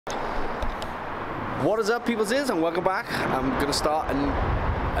What is up, peoples, and welcome back. I'm gonna start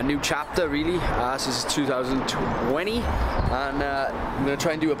a new chapter, really. This is 2020, and I'm gonna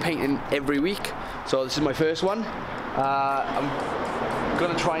try and do a painting every week. So this is my first one. I'm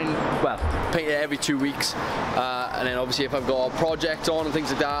gonna try and, well, paint it every 2 weeks, and then obviously if I've got projects on and things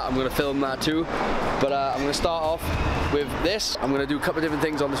like that, I'm gonna film that too. But I'm gonna start off with this. I'm gonna do a couple of different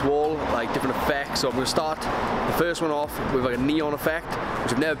things on this wall, like different effects. So I'm gonna start the first one off with like a neon effect,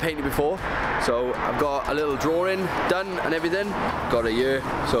 which I've never painted before. So I've got a little drawing done and everything. Got it here.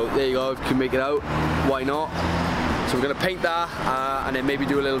 So there you go, if you can make it out, why not? So we're gonna paint that, and then maybe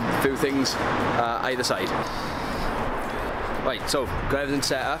do a little few things either side. Right, so got everything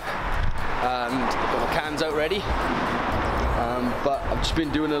set up, and got my cans out ready. But I've just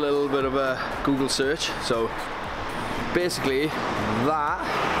been doing a little bit of a Google search. So basically, that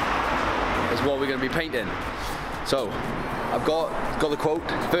is what we're going to be painting. So I've got the quote.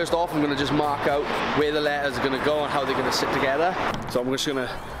 First off, I'm going to just mark out where the letters are going to go and how they're going to sit together. So I'm just going to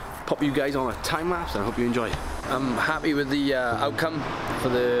pop you guys on a time lapse, and I hope you enjoy. I'm happy with the outcome for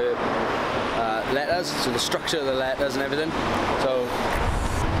the letters, so the structure of the letters and everything. So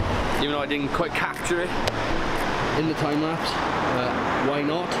even though I didn't quite capture it in the time lapse, why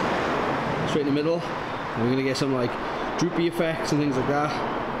not? Straight in the middle. And we're going to get some like droopy effects and things like that.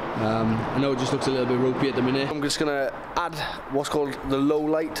 I know it just looks a little bit ropey at the minute. I'm just going to add what's called the low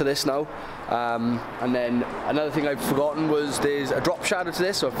light to this now. And then another thing I've forgotten was there's a drop shadow to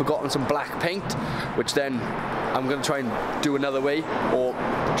this, so I've forgotten some black paint, which then I'm going to try and do another way, or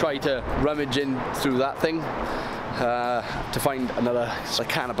try to rummage in through that thing to find another like,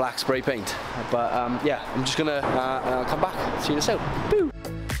 can of black spray paint. But yeah, I'm just going to come back, see this out. Boo!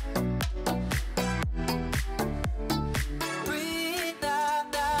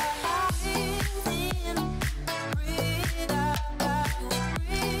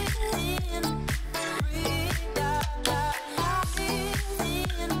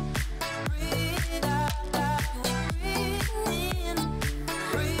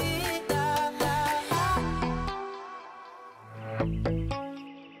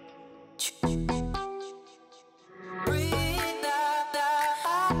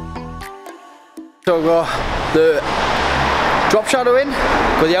 So I've got the drop shadow in,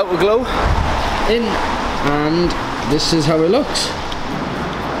 got the outer glow in, and this is how it looks. I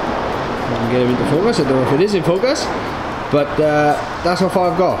can get him into focus. I don't know if it is in focus, but that's how far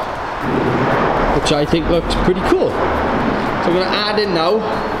I've got, which I think looks pretty cool. So I'm going to add in now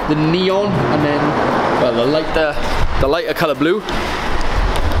the neon, and then, well, the lighter colour blue,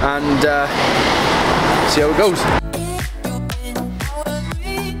 and see how it goes.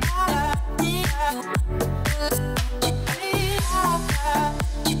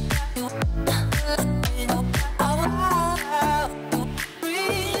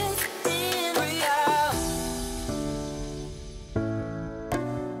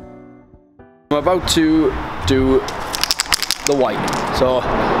 I'm about to do the white. So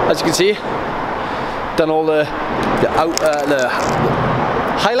as you can see, done all the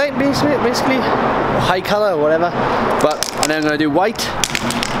highlight basically, or high color or whatever. But and then I'm gonna do white.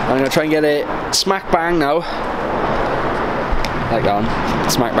 I'm gonna try and get it smack bang now, like that one.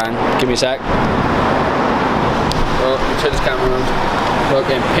 Smack bang. Give me a sec. Oh, turn this camera around. So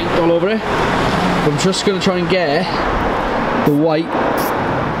getting paint all over it. I'm just gonna try and get the white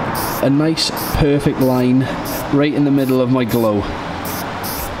a nice perfect line right in the middle of my glow. There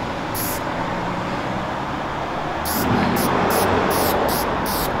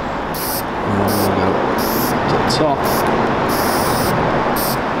we go. To the top.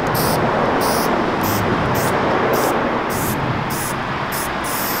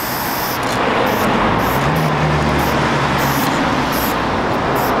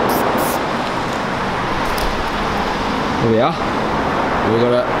 There we are. We've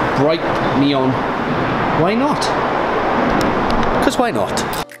got a bright neon. Why not? Because why not?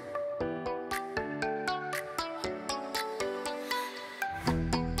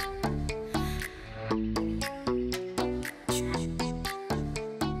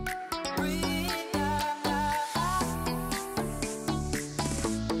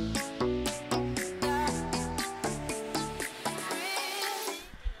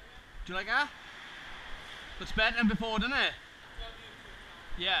 Do you like that? Looks better than before, doesn't it?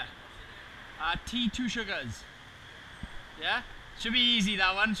 Yeah. Tea, 2 sugars. Yeah? Should be easy,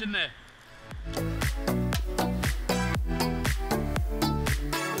 that one, shouldn't it?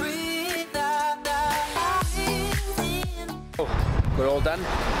 Oh, got it all done,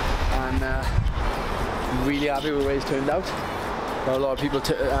 and I'm really happy with the way it's turned out. Got a lot of people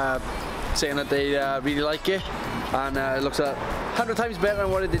saying that they really like it, and it looks 100 times better than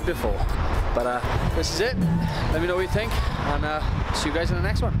what it did before. But this is it. Let me know what you think, and see you guys in the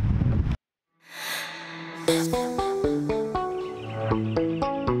next one.